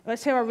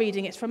Let's hear our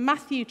reading. It's from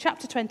Matthew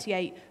chapter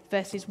 28,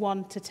 verses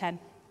 1 to 10.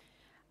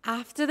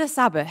 After the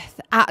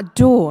Sabbath, at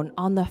dawn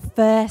on the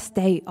first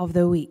day of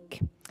the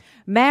week,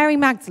 Mary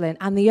Magdalene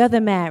and the other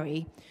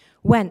Mary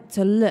went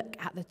to look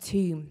at the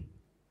tomb.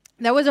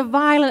 There was a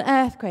violent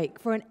earthquake,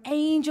 for an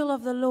angel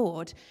of the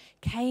Lord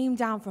came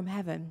down from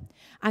heaven,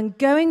 and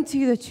going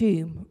to the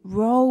tomb,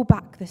 rolled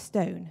back the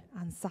stone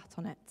and sat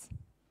on it.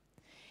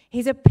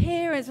 His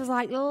appearance was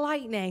like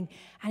lightning,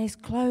 and his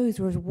clothes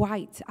were as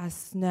white as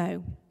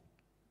snow.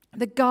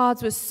 The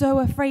guards were so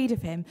afraid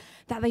of him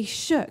that they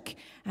shook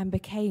and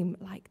became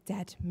like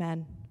dead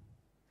men.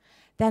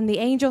 Then the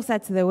angel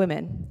said to the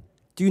women,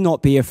 "Do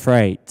not be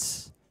afraid,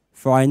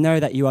 for I know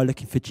that you are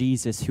looking for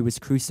Jesus who was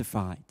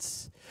crucified.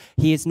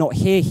 He is not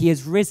here, he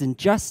is risen,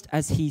 just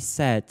as he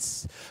said.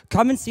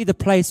 Come and see the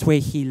place where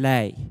he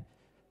lay.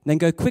 Then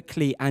go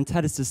quickly and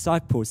tell his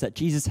disciples that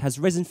Jesus has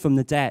risen from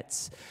the dead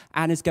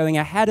and is going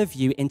ahead of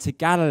you into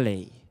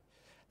Galilee.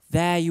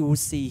 There you will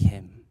see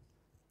him.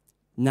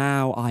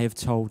 Now I have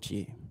told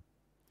you."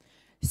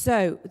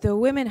 So the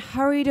women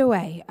hurried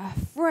away,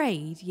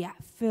 afraid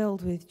yet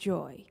filled with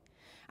joy,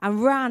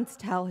 and ran to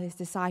tell his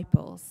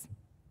disciples.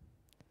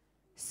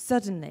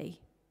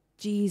 Suddenly,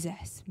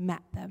 Jesus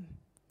met them.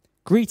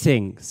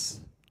 "Greetings,"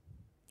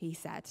 he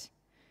said.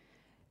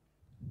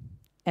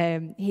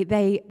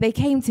 They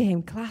came to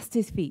him, clasped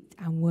his feet,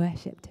 and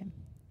worshipped him.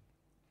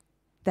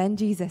 Then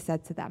Jesus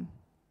said to them,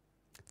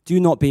 "Do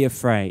not be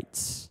afraid.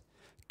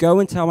 Go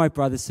and tell my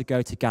brothers to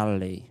go to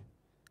Galilee.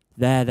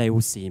 There they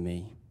will see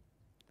me."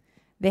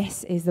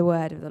 This is the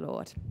word of the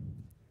Lord.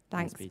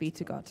 Thanks be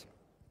to God.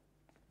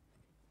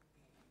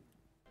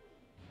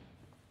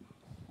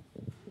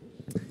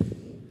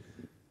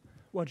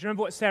 Well, do you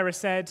remember what Sarah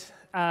said?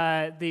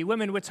 The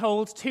women were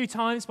told 2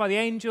 times by the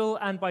angel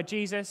and by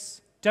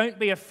Jesus, don't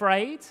be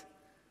afraid.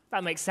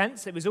 That makes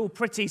sense. It was all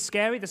pretty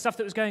scary, the stuff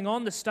that was going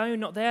on, the stone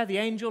not there, the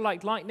angel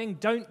like lightning,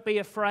 don't be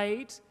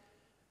afraid,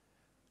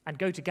 and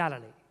go to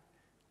Galilee.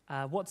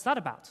 What's that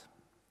about?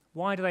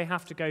 Why do they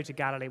have to go to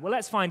Galilee? Well,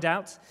 let's find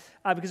out,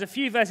 because a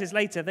few verses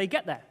later, they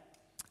get there.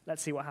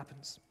 Let's see what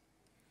happens.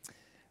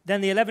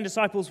 Then the 11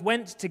 disciples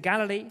went to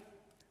Galilee,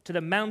 to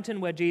the mountain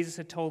where Jesus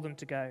had told them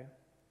to go.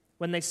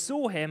 When they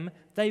saw him,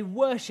 they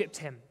worshipped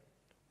him.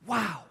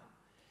 Wow,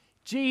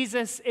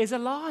 Jesus is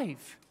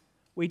alive.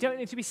 We don't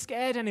need to be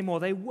scared anymore.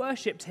 They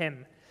worshipped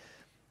him.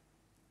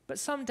 But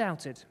some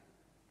doubted.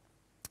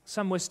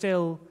 Some were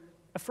still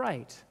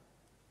afraid,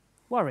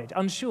 worried,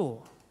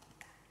 unsure.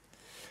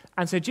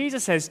 And so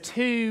Jesus says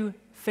 2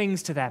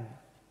 things to them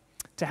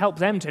to help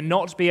them to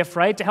not be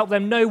afraid, to help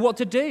them know what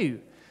to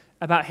do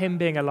about him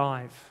being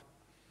alive.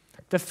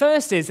 The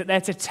first is that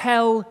they're to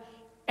tell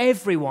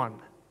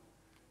everyone,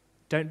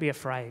 don't be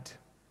afraid.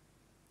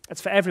 That's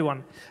for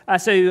everyone.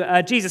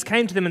 So Jesus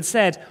came to them and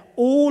said,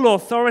 "All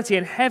authority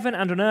in heaven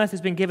and on earth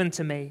has been given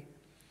to me.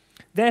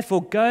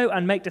 Therefore go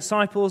and make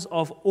disciples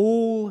of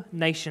all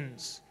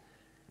nations,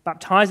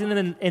 baptizing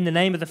them in the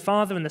name of the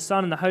Father and the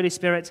Son and the Holy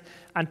Spirit,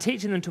 and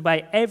teaching them to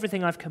obey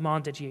everything I've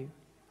commanded you.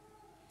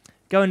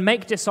 Go and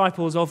make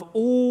disciples of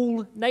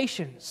all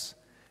nations."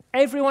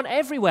 Everyone,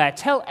 everywhere.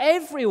 Tell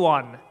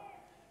everyone,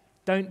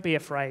 don't be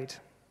afraid.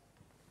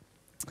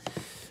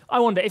 I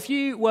wonder, if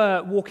you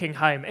were walking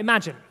home,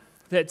 imagine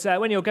that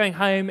when you're going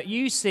home,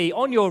 you see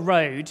on your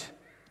road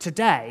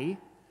today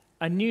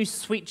a new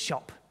sweet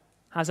shop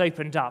has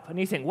opened up, and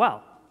you think,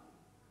 well,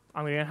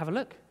 I'm going to go and have a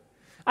look.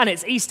 And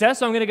it's Easter,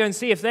 so I'm going to go and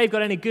see if they've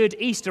got any good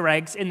Easter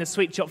eggs in the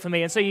sweet shop for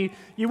me. And so you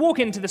walk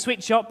into the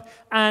sweet shop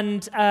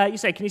and you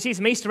say, "Can you see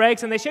some Easter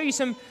eggs?" And they show you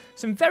some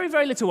very,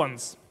 very little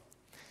ones.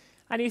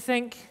 And you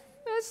think,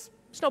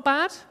 it's not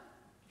bad. Do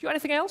you got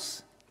anything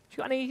else? Do you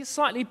got any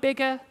slightly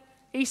bigger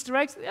Easter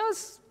eggs?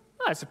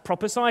 It's a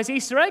proper size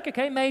Easter egg,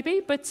 okay,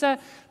 maybe. But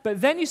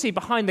then you see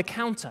behind the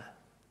counter,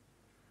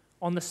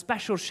 on the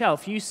special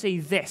shelf, you see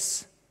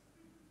this.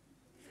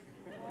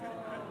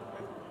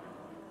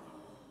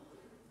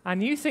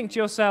 And you think to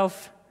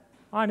yourself,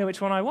 I know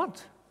which one I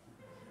want.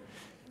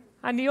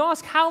 And you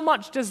ask, how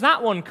much does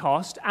that one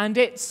cost? And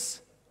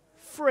it's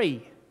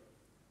free.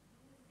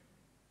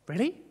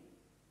 Really?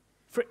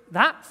 Free?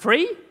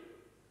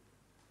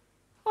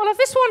 I'll have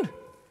this one.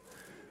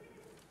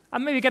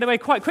 And maybe get away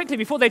quite quickly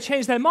before they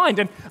change their mind.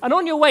 And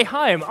on your way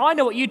home, I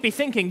know what you'd be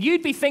thinking.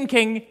 You'd be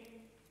thinking,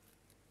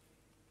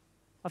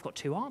 I've got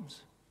 2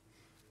 arms.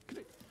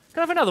 Can I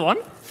have another one?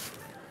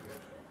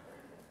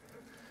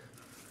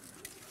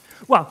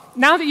 Well,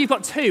 now that you've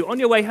got 2 on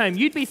your way home,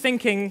 you'd be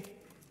thinking,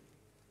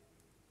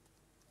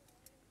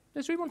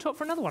 there's room on top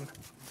for another one.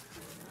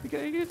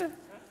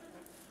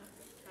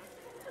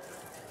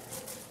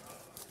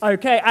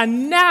 Okay,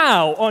 and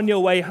now on your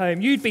way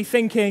home, you'd be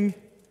thinking,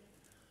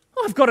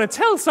 I've got to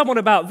tell someone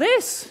about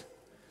this.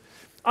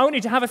 I want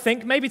you to have a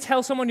think, maybe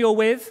tell someone you're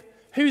with,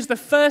 who's the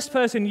first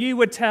person you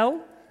would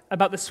tell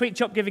about the sweet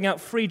shop giving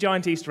out free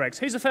giant Easter eggs.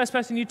 Who's the first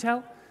person you'd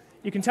tell?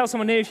 You can tell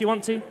someone new if you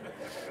want to.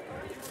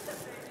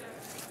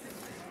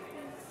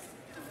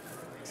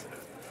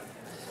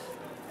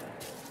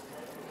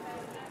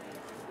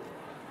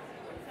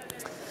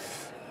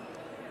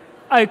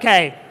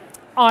 Okay,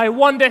 I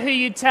wonder who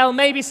you'd tell.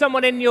 Maybe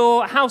someone in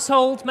your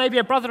household, maybe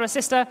a brother or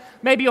sister,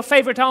 maybe your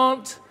favorite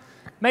aunt,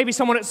 maybe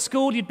someone at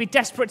school you'd be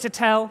desperate to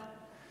tell.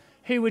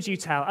 Who would you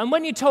tell? And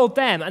when you told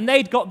them and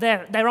they'd got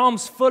their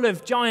arms full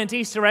of giant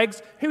Easter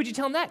eggs, who would you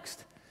tell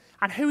next?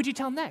 And who would you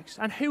tell next?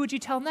 And who would you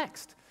tell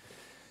next?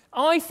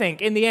 I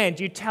think in the end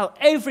you'd tell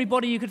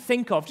everybody you could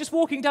think of. Just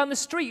walking down the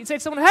street, you'd say to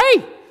someone,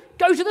 hey,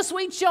 go to the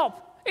sweet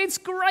shop. It's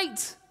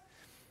great.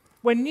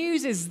 When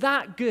news is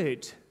that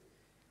good,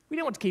 we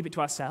don't want to keep it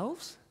to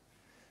ourselves.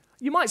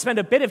 You might spend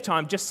a bit of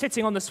time just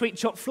sitting on the sweet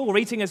shop floor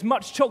eating as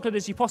much chocolate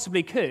as you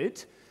possibly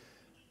could,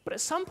 but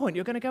at some point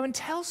you're going to go and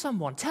tell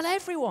someone, tell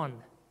everyone,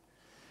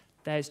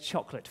 there's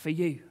chocolate for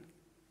you.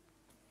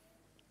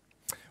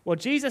 Well,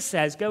 Jesus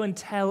says, go and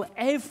tell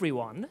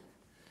everyone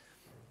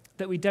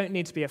that we don't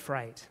need to be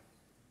afraid.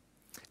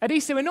 At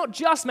Easter, we're not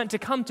just meant to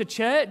come to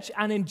church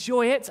and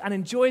enjoy it and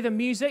enjoy the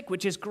music,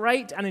 which is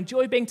great, and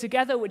enjoy being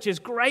together, which is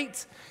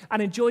great,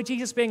 and enjoy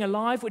Jesus being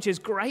alive, which is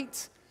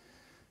great.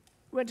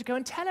 We're meant to go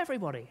and tell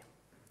everybody.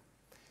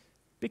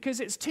 Because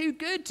it's too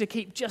good to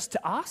keep just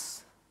to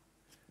us.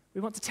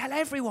 We want to tell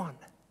everyone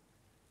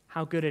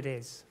how good it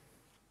is.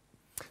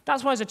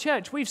 That's why as a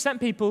church, we've sent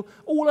people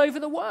all over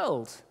the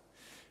world.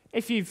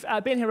 If you've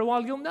been here a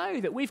while, you'll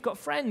know that we've got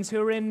friends who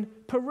are in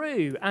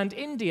Peru and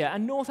India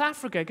and North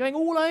Africa, going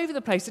all over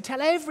the place to tell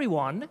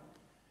everyone,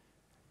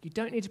 you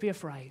don't need to be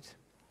afraid.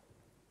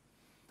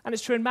 And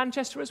it's true in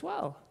Manchester as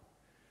well.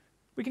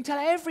 We can tell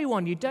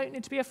everyone you don't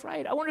need to be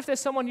afraid. I wonder if there's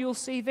someone you'll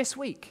see this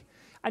week,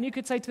 and you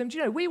could say to them, do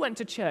you know, we went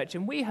to church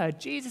and we heard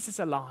Jesus is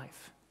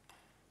alive.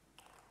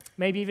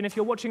 Maybe even if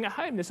you're watching at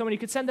home, there's someone you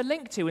could send the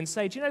link to and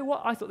say, do you know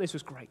what, I thought this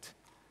was great.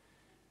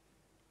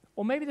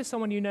 Or maybe there's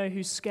someone you know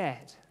who's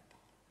scared.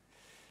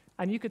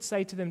 And you could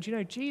say to them, do you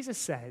know, Jesus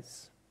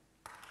says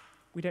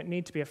we don't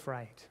need to be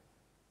afraid.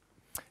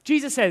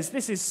 Jesus says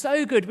this is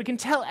so good, we can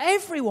tell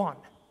everyone,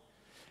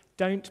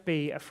 don't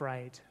be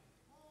afraid.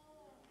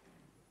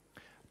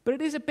 But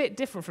it is a bit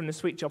different from the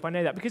sweet shop, I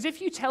know that, because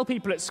if you tell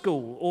people at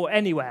school or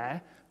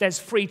anywhere there's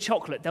free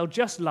chocolate, they'll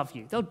just love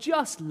you. They'll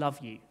just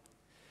love you.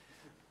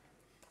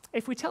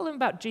 If we tell them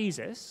about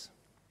Jesus,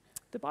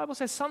 the Bible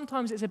says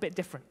sometimes it's a bit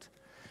different.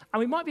 And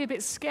we might be a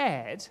bit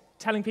scared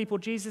telling people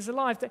Jesus is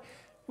alive.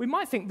 We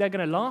might think they're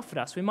going to laugh at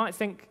us. We might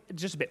think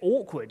it's just a bit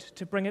awkward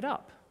to bring it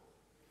up.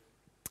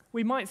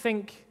 We might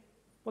think,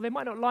 well, they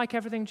might not like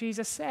everything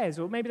Jesus says,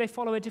 or maybe they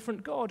follow a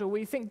different God, or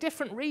we think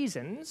different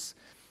reasons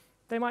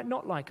they might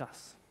not like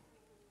us.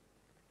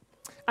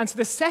 And so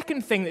the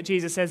second thing that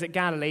Jesus says at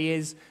Galilee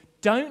is,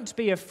 don't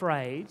be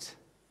afraid.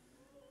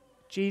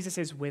 Jesus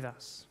is with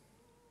us.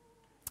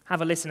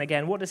 Have a listen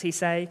again. What does he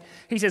say?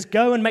 He says,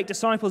 go and make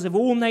disciples of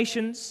all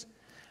nations,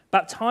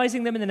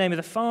 baptizing them in the name of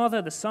the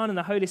Father, the Son, and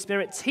the Holy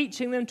Spirit,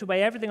 teaching them to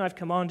obey everything I've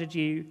commanded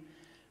you,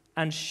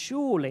 and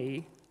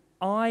surely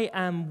I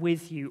am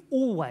with you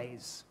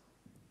always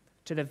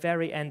to the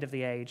very end of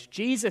the age.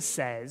 Jesus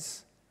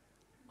says,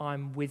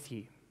 I'm with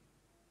you.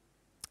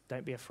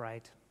 Don't be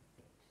afraid.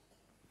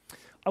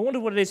 I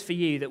wonder what it is for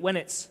you that when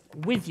it's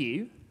with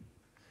you,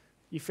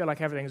 you feel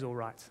like everything's all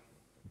right.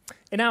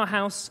 In our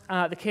house,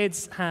 the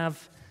kids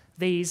have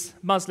these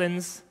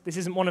muslins. This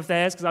isn't one of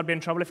theirs because I'd be in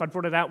trouble if I'd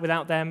brought it out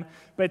without them.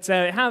 But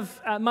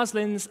have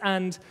muslins,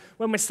 and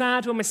when we're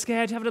sad, when we're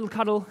scared, you have a little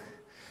cuddle.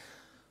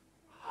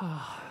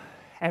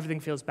 Everything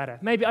feels better.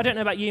 Maybe, I don't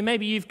know about you,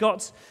 maybe you've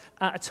got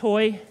a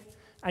toy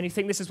and you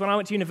think this is when I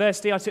went to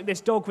university, I took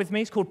this dog with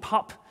me. It's called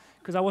Pup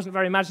because I wasn't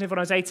very imaginative when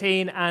I was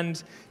 18,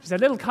 and just a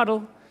little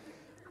cuddle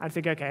and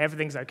think, okay,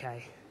 everything's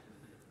okay.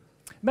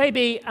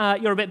 Maybe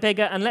you're a bit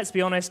bigger, and let's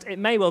be honest, it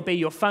may well be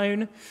your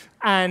phone,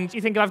 and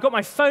you think, if I've got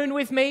my phone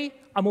with me,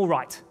 I'm all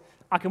right.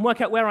 I can work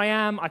out where I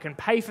am, I can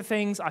pay for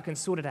things, I can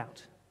sort it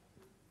out.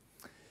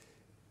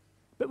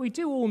 But we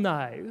do all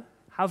know,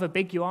 however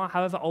big you are,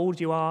 however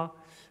old you are,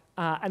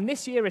 and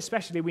this year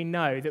especially, we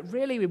know that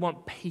really we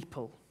want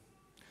people.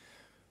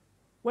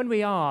 When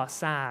we are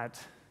sad,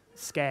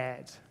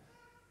 scared,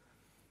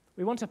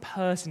 we want a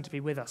person to be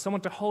with us,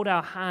 someone to hold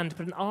our hand,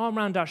 put an arm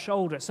around our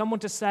shoulder, someone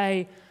to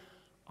say,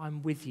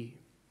 I'm with you.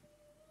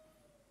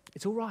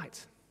 It's all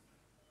right.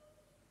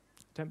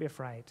 Don't be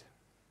afraid.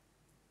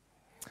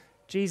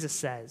 Jesus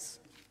says,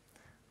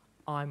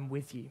 I'm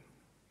with you.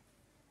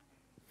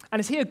 And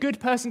is he a good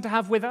person to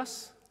have with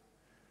us?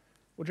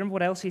 Well, do you remember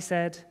what else he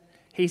said?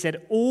 He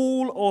said,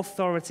 all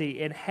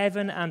authority in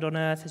heaven and on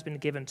earth has been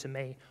given to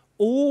me.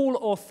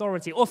 All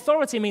authority.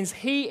 Authority means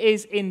he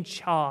is in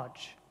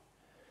charge.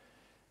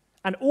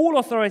 And all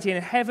authority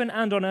in heaven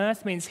and on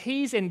earth means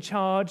he's in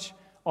charge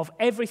of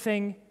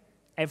everything,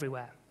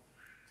 everywhere.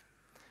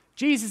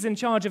 Jesus is in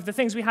charge of the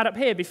things we had up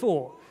here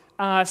before.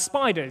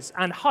 Spiders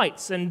and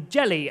heights and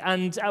jelly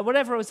and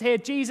whatever was here.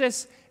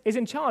 Jesus is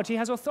in charge. He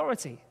has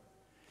authority.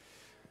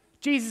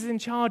 Jesus is in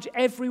charge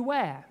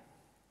everywhere.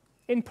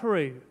 In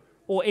Peru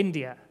or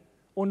India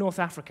or North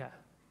Africa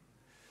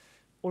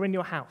or in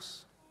your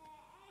house.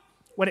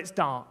 When it's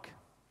dark,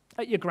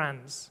 at your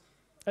grand's,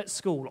 at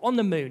school, on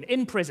the moon,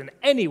 in prison,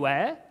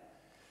 anywhere,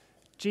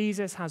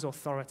 Jesus has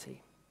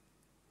authority.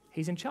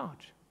 He's in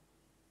charge.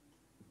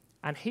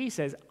 And he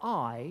says,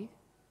 I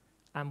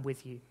am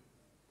with you.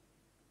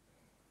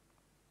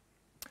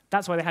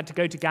 That's why they had to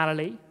go to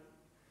Galilee,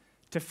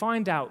 to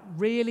find out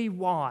really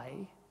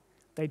why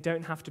they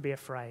don't have to be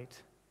afraid.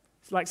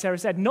 Like Sarah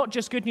said, not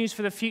just good news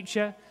for the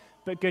future,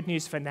 but good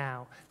news for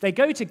now. They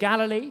go to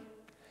Galilee,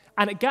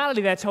 and at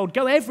Galilee they're told,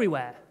 go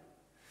everywhere.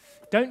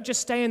 Don't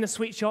just stay in the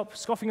sweet shop,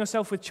 scoffing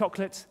yourself with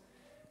chocolate.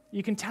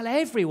 You can tell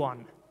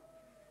everyone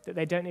that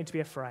they don't need to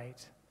be afraid.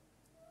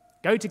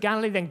 Go to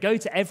Galilee, then go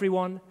to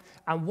everyone,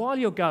 and while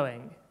you're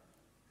going,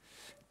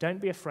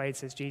 don't be afraid,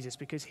 says Jesus,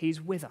 because he's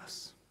with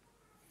us.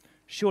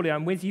 Surely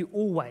I'm with you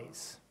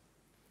always,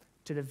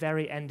 to the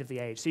very end of the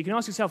age. So you can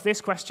ask yourself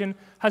this question: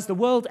 has the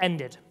world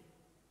ended?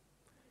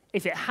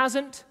 If it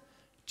hasn't,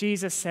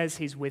 Jesus says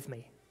he's with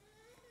me.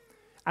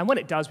 And when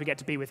it does, we get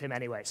to be with him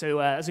anyway. So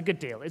it's a good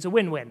deal. It's a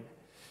win-win.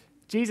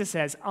 Jesus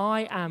says,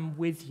 I am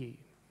with you.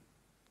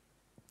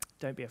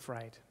 Don't be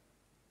afraid.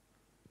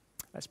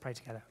 Let's pray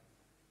together.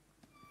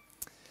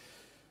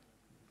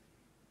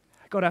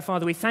 God our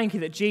Father, we thank you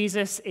that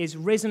Jesus is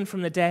risen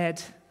from the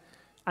dead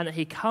and that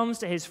he comes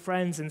to his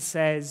friends and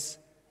says,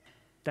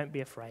 don't be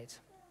afraid.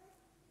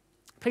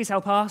 Please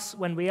help us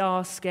when we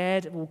are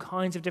scared of all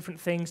kinds of different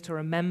things to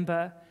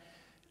remember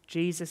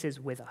Jesus is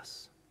with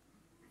us.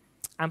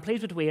 And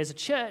please would we as a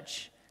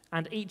church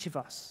and each of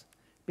us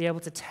be able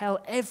to tell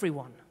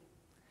everyone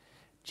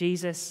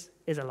Jesus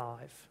is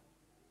alive.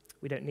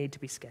 We don't need to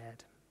be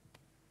scared.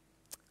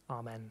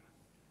 Amen.